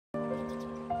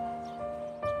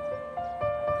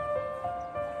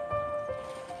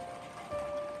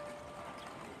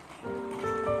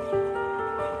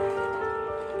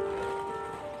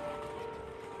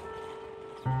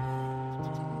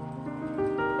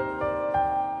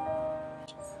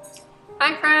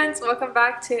Hi friends, welcome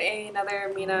back to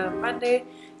another Mina Monday.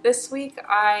 This week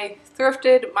I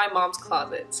thrifted my mom's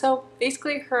closet. So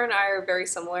basically her and I are very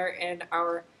similar in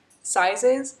our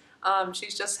sizes. She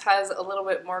just has a little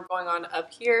bit more going on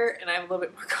up here and I have a little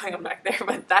bit more going on back there,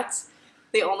 but that's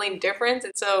the only difference.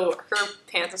 And so her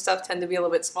pants and stuff tend to be a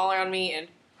little bit smaller on me and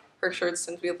her shirts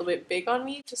tend to be a little bit big on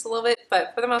me, just a little bit,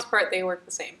 but for the most part they work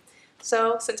the same.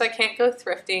 So since I can't go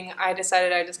thrifting, I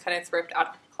decided I just kind of thrift out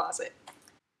of the closet.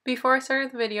 Before I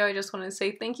started the video, I just wanted to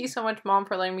say thank you so much, Mom,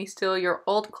 for letting me steal your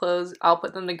old clothes. I'll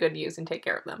put them to good use and take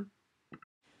care of them.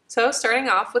 So starting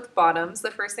off with bottoms,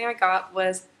 the first thing I got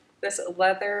was this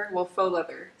leather, well, faux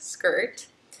leather skirt.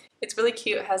 It's really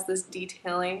cute. It has this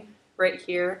detailing right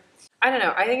here. I don't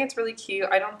know. I think it's really cute.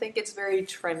 I don't think it's very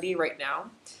trendy right now,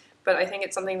 but I think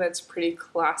it's something that's pretty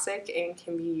classic and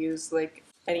can be used like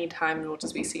anytime and will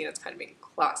just be seen as kind of being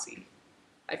classy,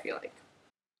 I feel like.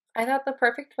 I thought the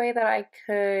perfect way that I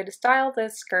could style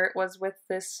this skirt was with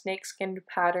this snakeskin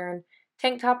pattern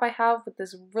tank top I have with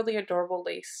this really adorable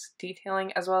lace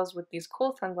detailing, as well as with these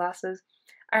cool sunglasses.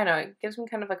 I don't know, it gives me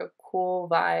kind of like a cool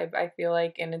vibe, I feel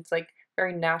like, and it's like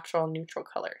very natural, neutral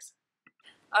colors.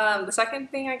 The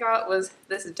second thing I got was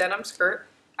this denim skirt.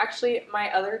 Actually, my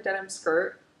other denim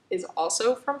skirt is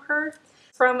also from her,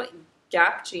 from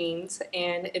Gap Jeans,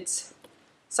 and it's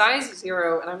size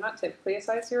 0, and I'm not typically a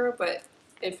size 0, but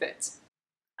it fits.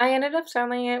 I ended up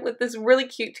styling it with this really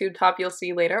cute tube top you'll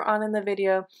see later on in the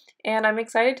video, and I'm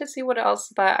excited to see what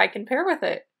else that I can pair with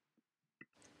it.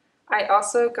 I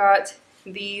also got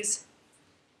these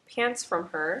pants from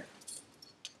her.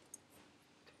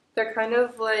 They're kind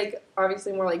of like,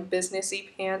 obviously more like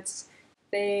businessy pants.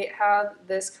 They have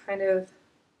this kind of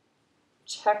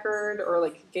checkered or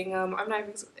like gingham, I'm not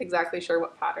exactly sure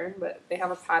what pattern, but they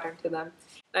have a pattern to them.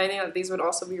 And I think that these would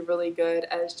also be really good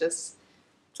as just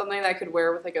something that I could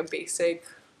wear with like a basic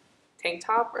tank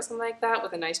top or something like that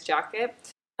with a nice jacket.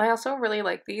 I also really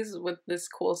like these with this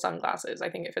cool sunglasses. I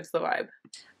think it fits the vibe.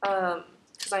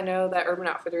 Because I know that Urban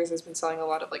Outfitters has been selling a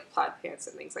lot of like plaid pants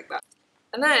and things like that.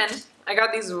 And then I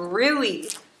got these really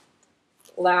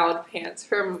loud pants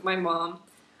from my mom.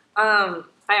 I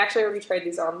actually already tried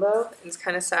these on though, and it's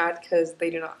kind of sad because they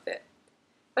do not fit.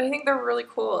 But I think they're really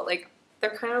cool. Like,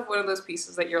 they're kind of one of those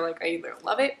pieces that you're like, I either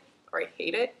love it or I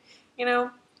hate it, you know?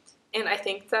 And I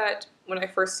think that when I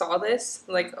first saw this,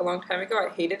 like a long time ago, I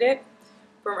hated it.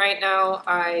 But right now,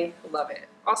 I love it.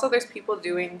 Also, there's people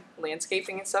doing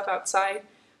landscaping and stuff outside,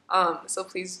 so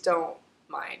please don't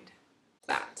mind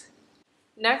that.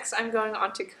 Next, I'm going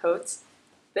on to coats.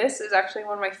 This is actually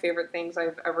one of my favorite things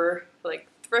I've ever like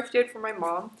thrifted for my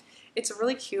mom. It's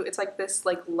really cute. It's like this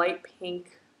like light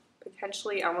pink,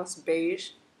 potentially almost beige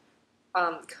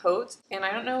coat, and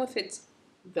I don't know if it's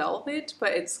velvet, but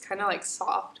it's kind of like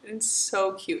soft and it's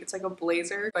so cute. It's like a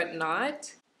blazer, but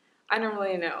not. I don't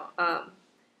really know. But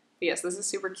yes, this is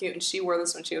super cute, and she wore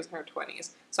this when she was in her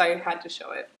 20s, so I had to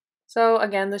show it. So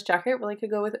again, this jacket really could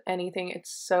go with anything.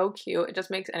 It's so cute. It just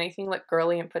makes anything look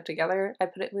girly and put together. I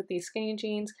put it with these skinny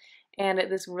jeans and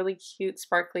this really cute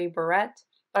sparkly barrette,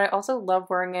 but I also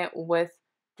love wearing it with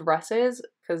dresses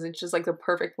because it's just like the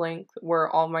perfect length where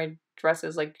all my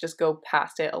dresses like just go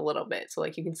past it a little bit, so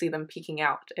like you can see them peeking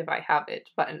out if I have it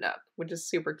buttoned up, which is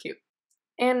super cute.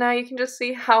 And now you can just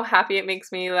see how happy it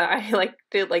makes me that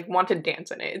I want to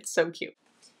dance in it. It's so cute.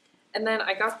 And then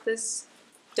I got this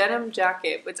denim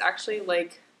jacket, but it's actually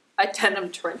like a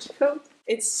denim trench coat.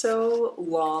 It's so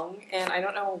long, and I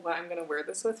don't know what I'm gonna wear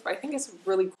this with, but I think it's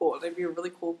really cool. It'd be a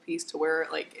really cool piece to wear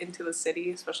like into the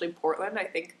city, especially Portland. I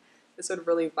think this would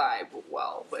really vibe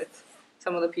well with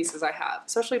some of the pieces I have,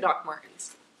 especially Doc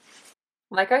Martens.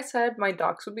 Like I said, my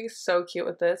docs would be so cute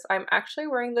with this. I'm actually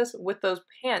wearing this with those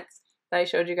pants that I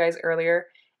showed you guys earlier,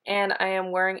 and I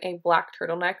am wearing a black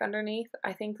turtleneck underneath.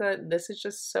 I think that this is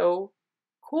just so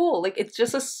cool. Like, it's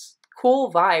just a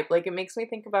cool vibe. Like, it makes me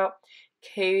think about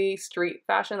K street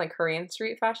fashion, like Korean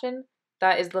street fashion.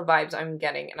 That is the vibes I'm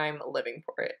getting, and I'm living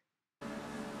for it.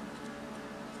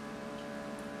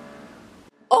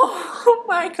 Oh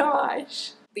my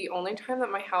gosh! The only time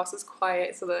that my house is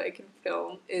quiet so that I can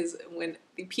film is when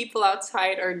the people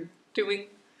outside are doing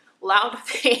loud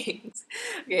things.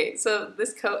 Okay, so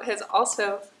this coat has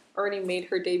also already made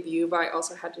her debut, but I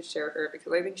also had to share her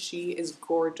because I think she is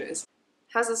gorgeous.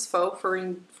 Has this faux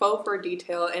fur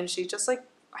detail, and she's just like,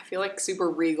 I feel like super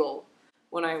regal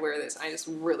when I wear this. I just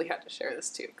really had to share this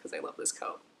too because I love this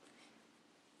coat.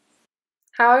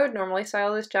 How I would normally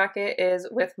style this jacket is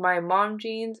with my mom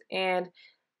jeans and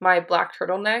my black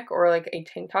turtleneck or like a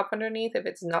tank top underneath if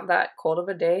it's not that cold of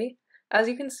a day. As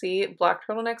you can see, black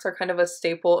turtlenecks are kind of a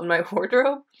staple in my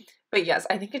wardrobe, But yes,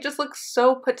 I think it just looks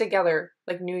so put together,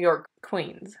 like New York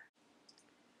queens.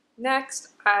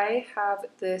 Next, I have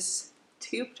this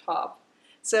tube top.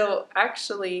 So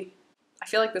actually, I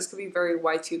feel like this could be very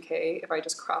Y2K if I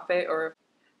just crop it, or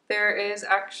there is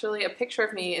actually a picture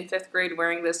of me in 5th grade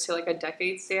wearing this to like a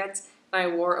decade dance, and I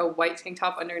wore a white tank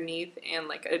top underneath and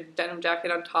like a denim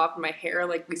jacket on top, and my hair,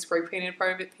 like we spray painted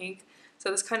part of it pink.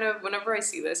 So this kind of, whenever I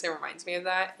see this, it reminds me of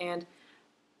that, and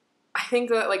I think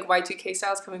that like Y2K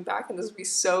style is coming back, and this would be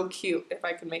so cute if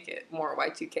I could make it more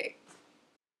Y2K.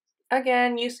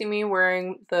 Again, you see me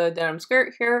wearing the denim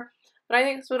skirt here, but I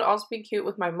think this would also be cute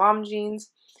with my mom jeans.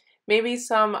 Maybe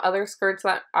some other skirts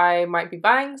that I might be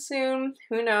buying soon.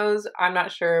 Who knows? I'm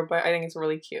not sure, but I think it's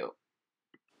really cute.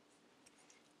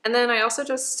 And then I also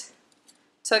just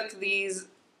took these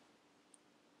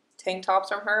tank tops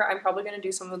from her. I'm probably going to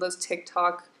do some of those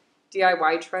TikTok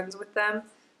DIY trends with them.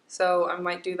 So I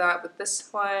might do that with this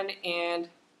one and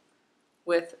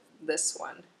with this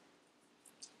one.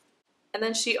 And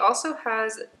then she also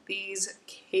has these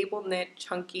cable knit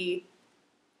chunky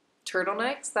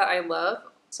turtlenecks that I love.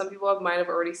 Some people might have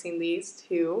already seen these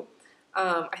too.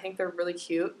 I think they're really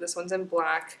cute. This one's in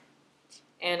black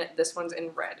and this one's in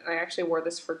red. And I actually wore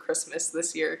this for Christmas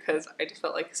this year because I just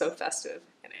felt like so festive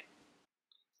in it.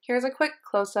 Here's a quick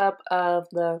close-up of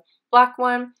the black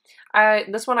one.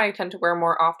 This one I tend to wear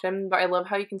more often, but I love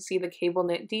how you can see the cable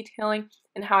knit detailing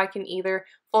and how I can either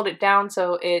fold it down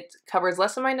so it covers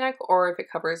less of my neck or if it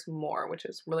covers more, which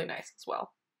is really nice as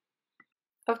well.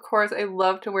 Of course, I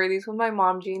love to wear these with my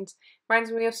mom jeans.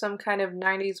 Reminds me of some kind of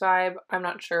 90s vibe, I'm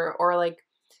not sure, or like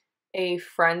a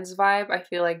Friends vibe. I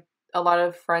feel like a lot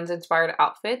of Friends inspired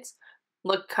outfits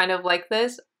look kind of like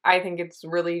this. I think it's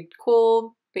really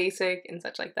cool, basic, and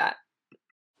such like that.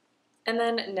 And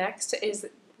then next is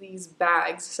these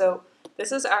bags. So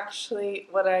this is actually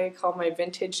what I call my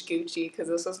vintage Gucci because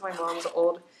this was my mom's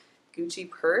old Gucci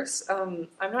purse. I'm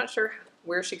not sure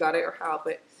where she got it or how,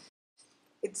 but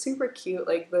it's super cute.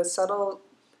 Like the subtle,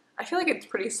 I feel like it's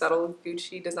pretty subtle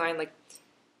Gucci design. Like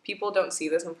people don't see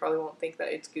this and probably won't think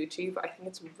that it's Gucci, but I think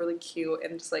it's really cute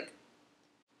and just like,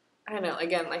 I don't know,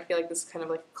 again, I feel like this is kind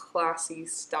of like classy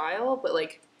style, but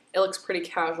like it looks pretty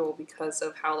casual because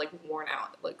of how like worn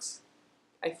out it looks.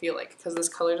 I feel like because this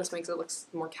color just makes it look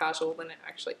more casual than it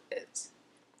actually is,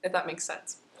 if that makes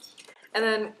sense. And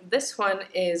then this one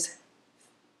is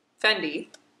Fendi.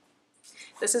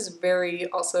 This is very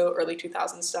also early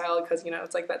 2000s style because, you know,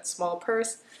 it's like that small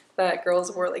purse that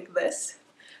girls wore like this.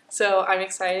 So I'm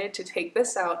excited to take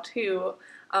this out too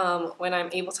when I'm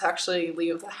able to actually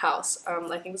leave the house.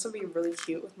 I think this would be really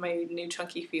cute with my new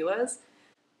chunky Fila's.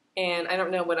 And I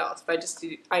don't know what else, but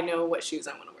I know what shoes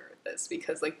I want to wear with this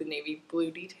because like the navy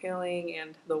blue detailing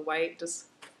and the white, just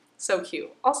so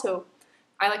cute. Also,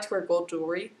 I like to wear gold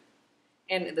jewelry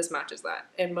and this matches that.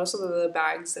 And most of the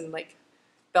bags and like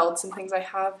belts and things I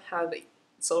have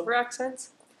silver accents.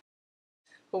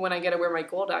 But when I get to wear my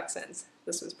gold accents,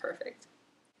 this was perfect.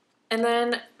 And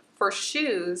then for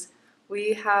shoes,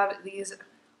 we have these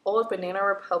old Banana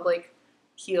Republic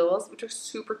heels, which are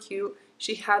super cute.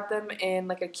 She had them in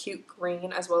like a cute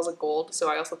green as well as a gold, so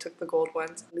I also took the gold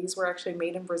ones. These were actually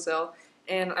made in Brazil,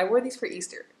 and I wore these for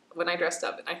Easter when I dressed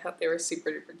up, and I thought they were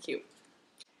super duper cute.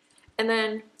 And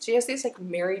then she has these like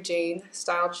Mary Jane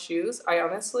styled shoes. I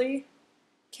honestly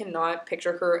cannot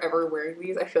picture her ever wearing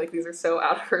these. I feel like these are so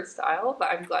out of her style, but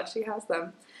I'm glad she has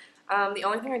them. The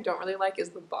only thing I don't really like is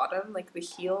the bottom, like the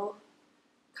heel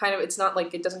kind of, it's not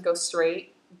like, it doesn't go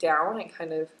straight down. It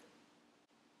kind of,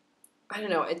 I don't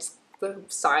know, it's the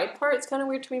side part, it's kind of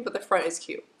weird to me, but the front is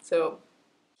cute. So,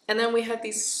 and then we have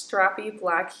these strappy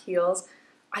black heels.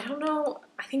 I don't know,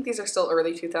 I think these are still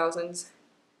early 2000s,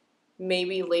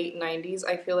 maybe late 90s.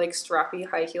 I feel like strappy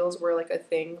high heels were like a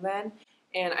thing then.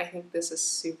 And I think this is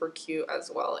super cute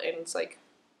as well. And it's like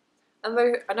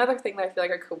another thing that I feel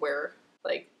like I could wear.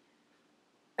 Like,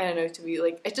 I don't know, to be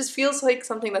like, it just feels like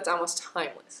something that's almost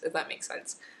timeless, if that makes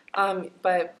sense.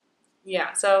 But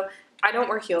yeah, so I don't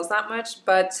wear heels that much,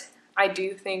 but I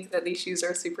do think that these shoes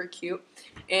are super cute.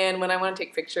 And when I want to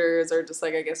take pictures or just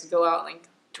like, I guess, go out and like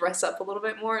dress up a little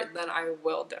bit more, then I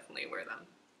will definitely wear them.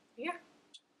 Yeah.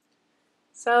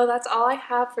 So that's all I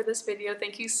have for this video.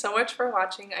 Thank you so much for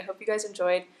watching. I hope you guys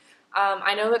enjoyed.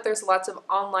 I know that there's lots of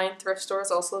online thrift stores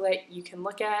also that you can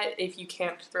look at if you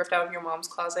can't thrift out of your mom's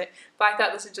closet, but I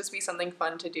thought this would just be something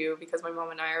fun to do because my mom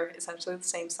and I are essentially the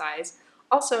same size.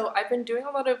 Also, I've been doing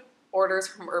a lot of orders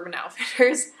from Urban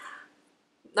Outfitters.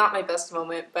 Not my best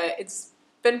moment, but it's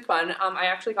been fun. I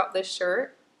actually got this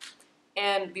shirt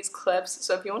and these clips,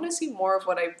 so if you want to see more of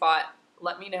what I bought,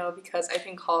 let me know because I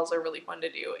think hauls are really fun to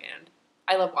do and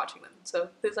I love watching them. So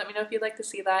please let me know if you'd like to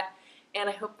see that. and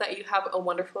I hope that you have a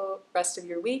wonderful rest of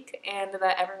your week and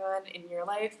that everyone in your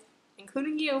life,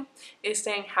 including you, is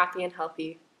staying happy and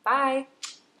healthy. Bye!